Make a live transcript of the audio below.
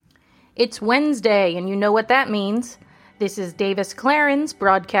It's Wednesday, and you know what that means. This is Davis Clarence,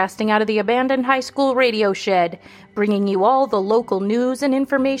 broadcasting out of the abandoned high school radio shed, bringing you all the local news and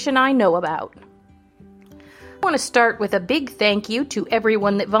information I know about. I want to start with a big thank you to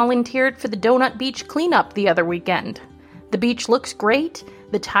everyone that volunteered for the Donut Beach cleanup the other weekend. The beach looks great,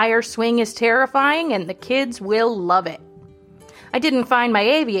 the tire swing is terrifying, and the kids will love it. I didn't find my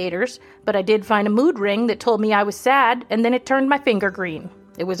aviators, but I did find a mood ring that told me I was sad, and then it turned my finger green.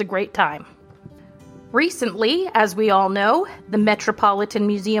 It was a great time. Recently, as we all know, the Metropolitan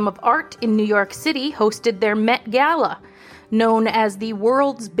Museum of Art in New York City hosted their Met Gala, known as the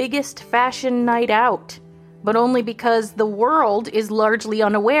world's biggest fashion night out, but only because the world is largely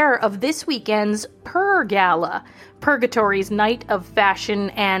unaware of this weekend's Gala, Purgatory's night of fashion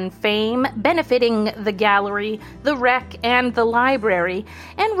and fame, benefiting the gallery, the rec, and the library,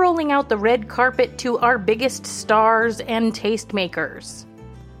 and rolling out the red carpet to our biggest stars and tastemakers.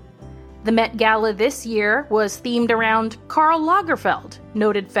 The Met Gala this year was themed around Karl Lagerfeld,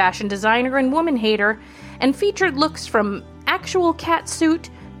 noted fashion designer and woman hater, and featured looks from actual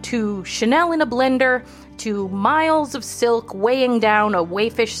catsuit to Chanel in a blender to miles of silk weighing down a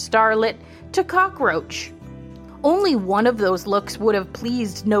wayfish starlet to cockroach. Only one of those looks would have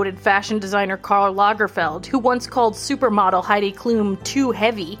pleased noted fashion designer Karl Lagerfeld, who once called supermodel Heidi Klum too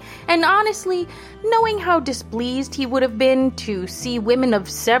heavy, and honestly, knowing how displeased he would have been to see women of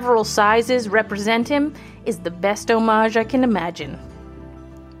several sizes represent him is the best homage I can imagine.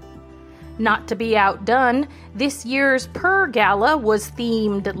 Not to be outdone, this year's Gala was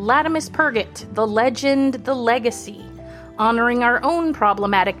themed Latimus Purgit, the Legend, the Legacy, honoring our own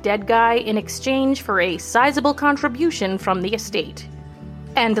problematic dead guy in exchange for a sizable contribution from the estate.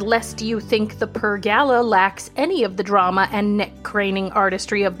 And lest you think the Gala lacks any of the drama and neck-craning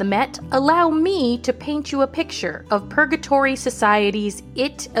artistry of the Met, allow me to paint you a picture of Purgatory Society's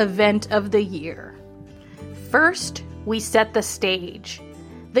IT event of the year. First, we set the stage.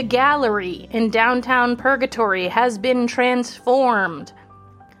 The gallery in downtown Purgatory has been transformed.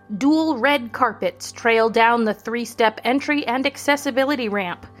 Dual red carpets trail down the 3-step entry and accessibility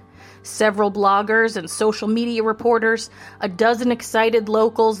ramp. Several bloggers and social media reporters, a dozen excited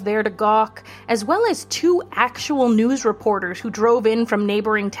locals there to gawk, as well as 2 actual news reporters who drove in from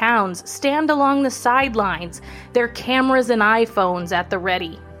neighboring towns, stand along the sidelines, their cameras and iPhones at the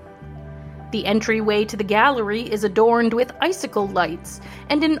ready. The entryway to the gallery is adorned with icicle lights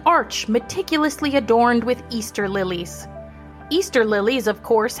and an arch meticulously adorned with Easter lilies. Easter lilies, of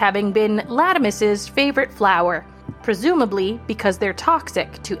course, having been Latimus's favorite flower, presumably because they're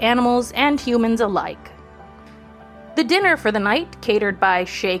toxic to animals and humans alike. The dinner for the night, catered by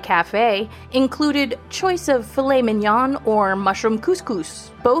Chez Cafe, included choice of filet mignon or mushroom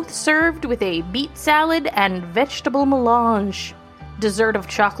couscous, both served with a beet salad and vegetable melange. Dessert of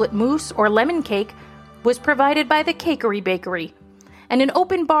chocolate mousse or lemon cake was provided by the Cakery Bakery, and an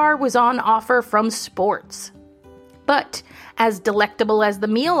open bar was on offer from Sports. But, as delectable as the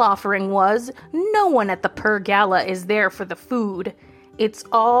meal offering was, no one at the Gala is there for the food. It's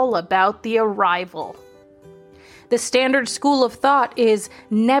all about the arrival. The standard school of thought is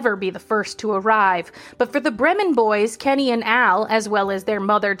never be the first to arrive, but for the Bremen boys, Kenny and Al, as well as their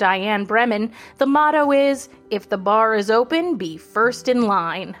mother Diane Bremen, the motto is, if the bar is open, be first in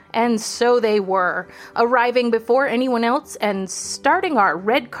line. And so they were, arriving before anyone else and starting our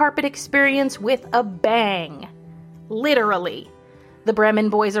red carpet experience with a bang. Literally. The Bremen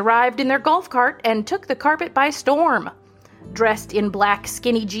boys arrived in their golf cart and took the carpet by storm. Dressed in black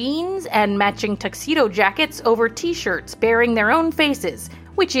skinny jeans and matching tuxedo jackets over t-shirts bearing their own faces,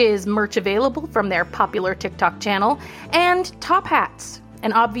 which is merch available from their popular TikTok channel, and top hats,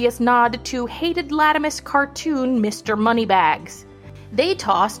 an obvious nod to hated Latimus cartoon Mr. Moneybags. They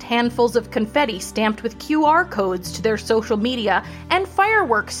tossed handfuls of confetti stamped with QR codes to their social media and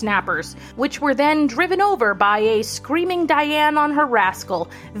firework snappers, which were then driven over by a screaming Diane on her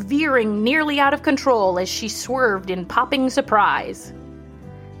rascal, veering nearly out of control as she swerved in popping surprise.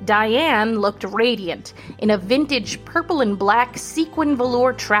 Diane looked radiant in a vintage purple and black sequin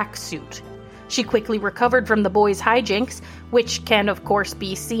velour tracksuit. She quickly recovered from the boys' hijinks, which can of course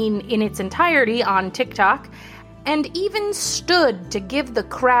be seen in its entirety on TikTok, and even stood to give the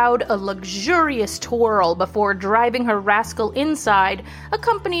crowd a luxurious twirl before driving her rascal inside,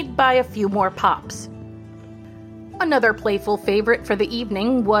 accompanied by a few more pops. Another playful favorite for the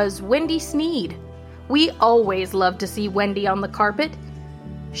evening was Wendy Sneed. We always love to see Wendy on the carpet.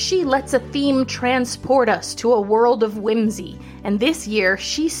 She lets a theme transport us to a world of whimsy, and this year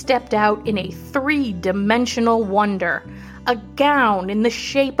she stepped out in a 3-dimensional wonder. A gown in the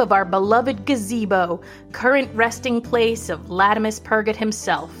shape of our beloved gazebo, current resting place of Latimus Purgit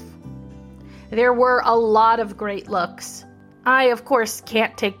himself. There were a lot of great looks. I, of course,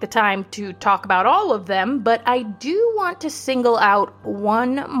 can't take the time to talk about all of them, but I do want to single out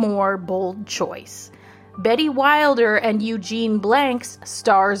one more bold choice. Betty Wilder and Eugene Blanks,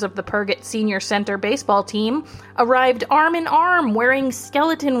 stars of the Purgett Senior Center baseball team, arrived arm in arm wearing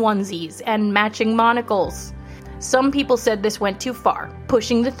skeleton onesies and matching monocles. Some people said this went too far,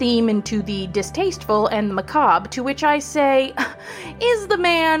 pushing the theme into the distasteful and the macabre, to which I say, is the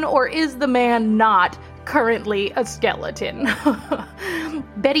man or is the man not currently a skeleton?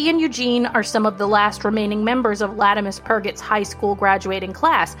 Betty and Eugene are some of the last remaining members of Latimus Purgett's high school graduating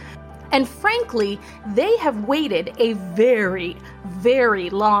class, and frankly, they have waited a very, very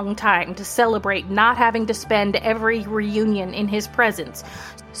long time to celebrate not having to spend every reunion in his presence.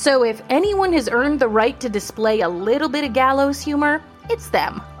 So if anyone has earned the right to display a little bit of gallows humor, it's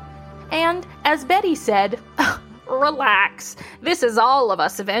them. And as Betty said, relax. This is all of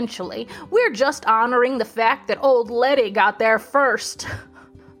us eventually. We're just honoring the fact that old Letty got there first.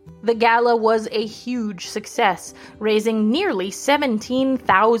 The gala was a huge success, raising nearly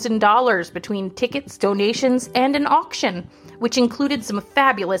 $17,000 between tickets, donations, and an auction, which included some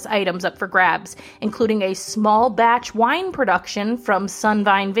fabulous items up for grabs, including a small batch wine production from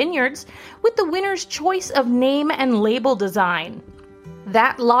Sunvine Vineyards, with the winner's choice of name and label design.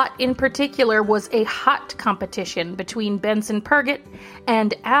 That lot in particular was a hot competition between Benson Purgett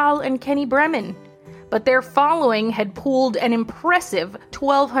and Al and Kenny Bremen, but their following had pooled an impressive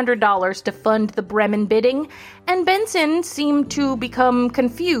 $1,200 to fund the Bremen bidding, and Benson seemed to become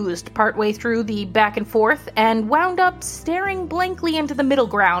confused partway through the back and forth and wound up staring blankly into the middle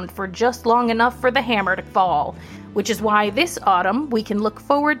ground for just long enough for the hammer to fall, which is why this autumn we can look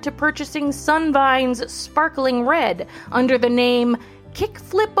forward to purchasing Sunvine's Sparkling Red under the name Kick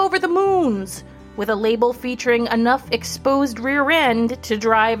Flip Over the Moons, with a label featuring enough exposed rear end to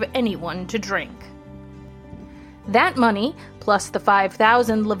drive anyone to drink. That money, plus the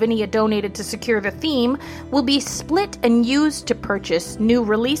 $5,000 Lavinia donated to secure the theme, will be split and used to purchase new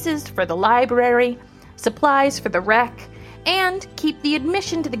releases for the library, supplies for the rec, and keep the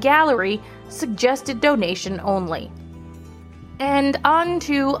admission to the gallery suggested donation only. And on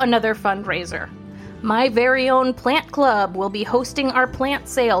to another fundraiser. My very own plant club will be hosting our plant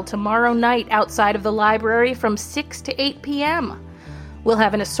sale tomorrow night outside of the library from 6 to 8 p.m. We'll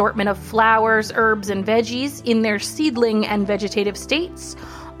have an assortment of flowers, herbs, and veggies in their seedling and vegetative states,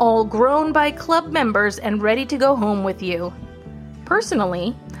 all grown by club members and ready to go home with you.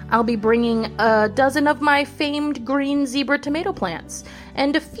 Personally, I'll be bringing a dozen of my famed green zebra tomato plants,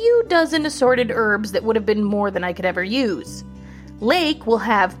 and a few dozen assorted herbs that would have been more than I could ever use. Lake will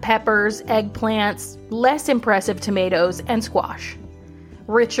have peppers, eggplants, less impressive tomatoes, and squash.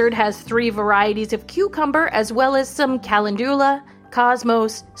 Richard has 3 varieties of cucumber, as well as some calendula,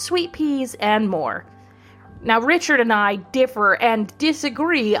 cosmos, sweet peas, and more. Now, Richard and I differ and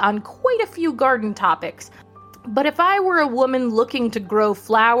disagree on quite a few garden topics, but if I were a woman looking to grow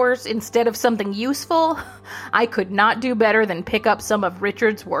flowers instead of something useful, I could not do better than pick up some of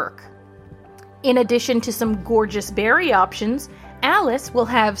Richard's work. In addition to some gorgeous berry options, Alice will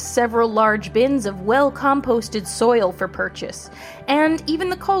have several large bins of well-composted soil for purchase, and even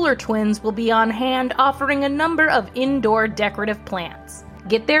the Kohler twins will be on hand offering a number of indoor decorative plants.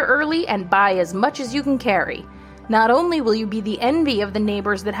 Get there early and buy as much as you can carry. Not only will you be the envy of the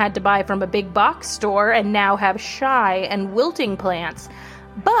neighbors that had to buy from a big box store and now have shy and wilting plants,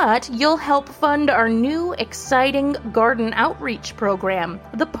 but you'll help fund our new, exciting garden outreach program,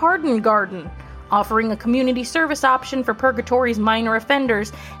 the Pardon Garden, offering a community service option for Purgatory's minor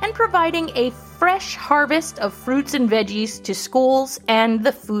offenders and providing a fresh harvest of fruits and veggies to schools and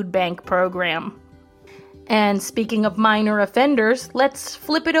the food bank program. And speaking of minor offenders, let's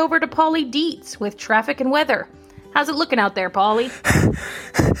flip it over to Polly Dietz with traffic and weather. How's it looking out there, Polly?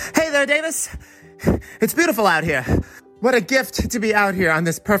 Hey there, Davis. It's beautiful out here. What a gift to be out here on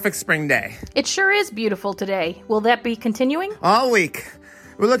this perfect spring day. It sure is beautiful today. Will that be continuing? All week.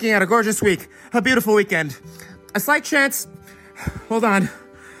 We're looking at a gorgeous week, a beautiful weekend. A slight chance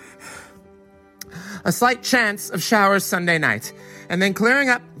of showers Sunday night, and then clearing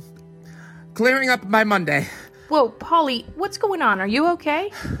up by Monday. Whoa, Polly, what's going on? Are you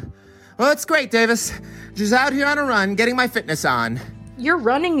okay? Well, it's great, Davis. Just out here on a run, getting my fitness on. You're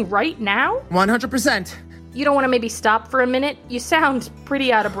running right now? 100%. You don't want to maybe stop for a minute? You sound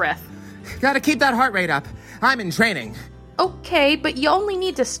pretty out of breath. Gotta keep that heart rate up. I'm in training. Okay, but you only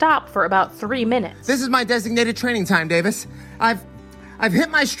need to stop for about 3 minutes. This is my designated training time, Davis. I've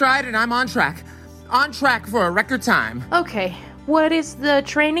hit my stride and I'm on track. On track for a record time. Okay, what is the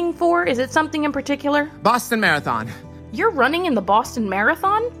training for? Is it something in particular? Boston Marathon. You're running in the Boston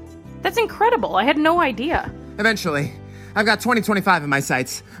Marathon? That's incredible. I had no idea. Eventually. I've got 20-25 in my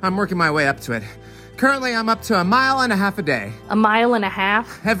sights. I'm working my way up to it. Currently, I'm up to 1.5 miles a day. 1.5 miles?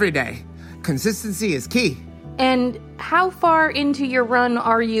 Every day. Consistency is key. And how far into your run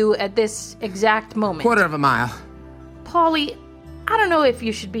are you at this exact moment? 1/4 mile. Polly, I don't know if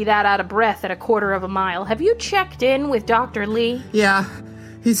you should be that out of breath at 1/4 mile. Have you checked in with Dr. Lee? Yeah,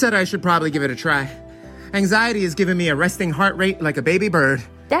 he said I should probably give it a try. Anxiety is giving me a resting heart rate like a baby bird.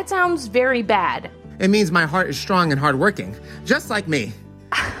 That sounds very bad. It means my heart is strong and hardworking, just like me.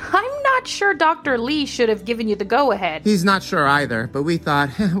 I'm not sure Dr. Lee should have given you the go-ahead. He's not sure either, but we thought,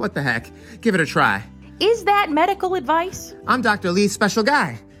 what the heck, give it a try. Is that medical advice? I'm Dr. Lee's special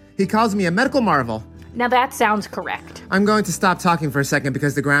guy. He calls me a medical marvel. Now that sounds correct. I'm going to stop talking for a second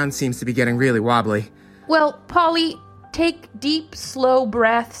because the ground seems to be getting really wobbly. Well, Polly, take deep, slow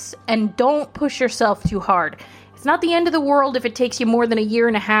breaths and don't push yourself too hard. It's not the end of the world if it takes you more than 1.5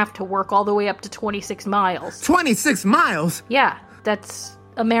 years to work all the way up to 26 miles. 26 miles? Yeah, that's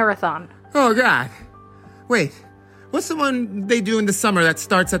a marathon. Oh, God. Wait, what's the one they do in the summer that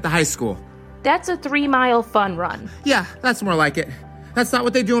starts at the high school? That's a 3-mile fun run. Yeah, that's more like it. That's not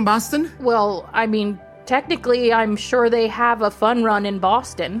what they do in Boston? Well, I mean, technically, I'm sure they have a fun run in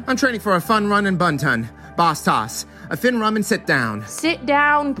Boston. I'm training for a fun run in Bunton. Boss toss. A fin rum and sit down. Sit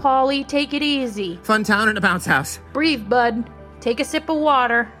down, Polly. Take it easy. Fun town and a bounce house. Breathe, bud. Take a sip of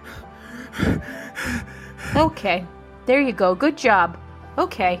water. Okay. There you go. Good job.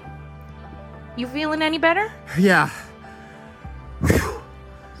 Okay. You feeling any better? Yeah. Whew.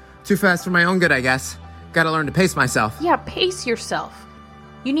 Too fast for my own good, I guess. Gotta learn to pace myself. Yeah, pace yourself.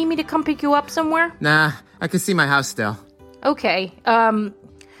 You need me to come pick you up somewhere? Nah, I can see my house still. Okay,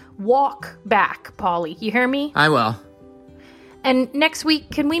 walk back, Polly. You hear me? I will. And next week,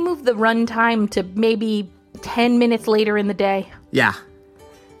 can we move the run time to maybe 10 minutes later in the day? Yeah.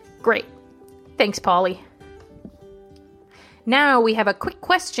 Great. Thanks, Polly. Now we have a quick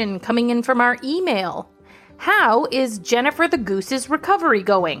question coming in from our email. How is Jennifer the Goose's recovery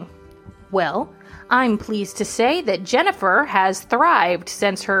going? Well, I'm pleased to say that Jennifer has thrived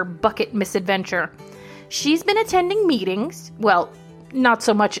since her bucket misadventure. She's been attending meetings, well, not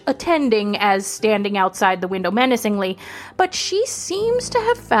so much attending as standing outside the window menacingly, but she seems to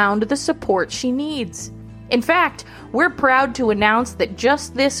have found the support she needs. In fact, we're proud to announce that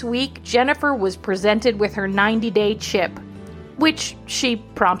just this week, Jennifer was presented with her 90-day chip, which she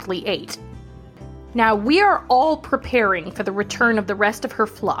promptly ate. Now, we are all preparing for the return of the rest of her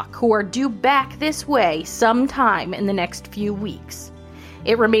flock, who are due back this way sometime in the next few weeks.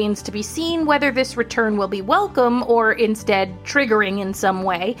 It remains to be seen whether this return will be welcome or instead triggering in some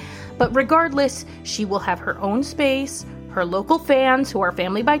way, but regardless, she will have her own space, her local fans who are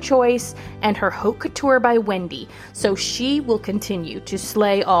family by choice, and her haute couture by Wendy, so she will continue to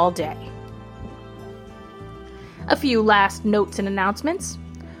slay all day. A few last notes and announcements.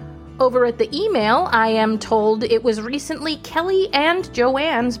 Over at the email, I am told it was recently Kelly and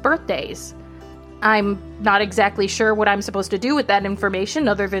Joanne's birthdays. I'm not exactly sure what I'm supposed to do with that information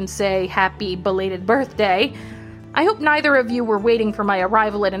other than say happy belated birthday. I hope neither of you were waiting for my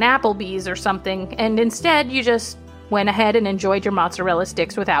arrival at an Applebee's or something, and instead you just went ahead and enjoyed your mozzarella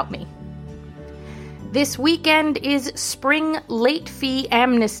sticks without me. This weekend is Spring Late Fee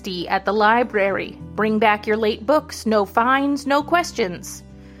Amnesty at the library. Bring back your late books, no fines, no questions.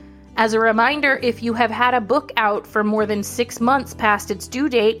 As a reminder, if you have had a book out for more than 6 months past its due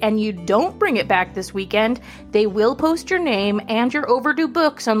date and you don't bring it back this weekend, they will post your name and your overdue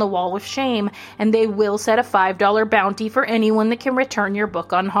books on the wall of shame, and they will set a $5 bounty for anyone that can return your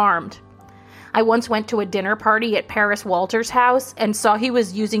book unharmed. I once went to a dinner party at Paris Walter's house and saw he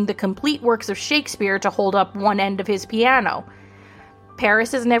was using the complete works of Shakespeare to hold up one end of his piano.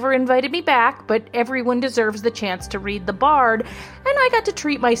 Paris has never invited me back, but everyone deserves the chance to read The Bard, and I got to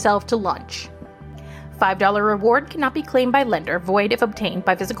treat myself to lunch. $5 reward cannot be claimed by lender, void if obtained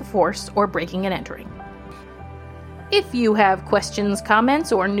by physical force or breaking and entering. If you have questions,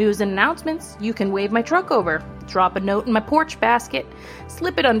 comments, or news and announcements, you can wave my truck over, drop a note in my porch basket,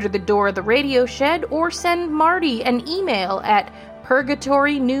 slip it under the door of the radio shed, or send Marty an email at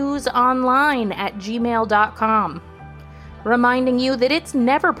purgatorynewsonline@gmail.com. Reminding you that it's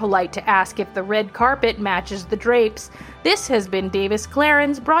never polite to ask if the red carpet matches the drapes. This has been Davis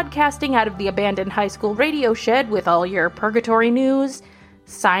Clarence broadcasting out of the abandoned high school radio shed with all your Purgatory news,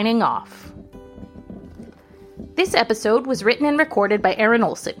 signing off. This episode was written and recorded by Aaron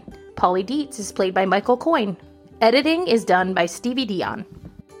Olson. Polly Dietz is played by Michael Coyne. Editing is done by Stevie Dion.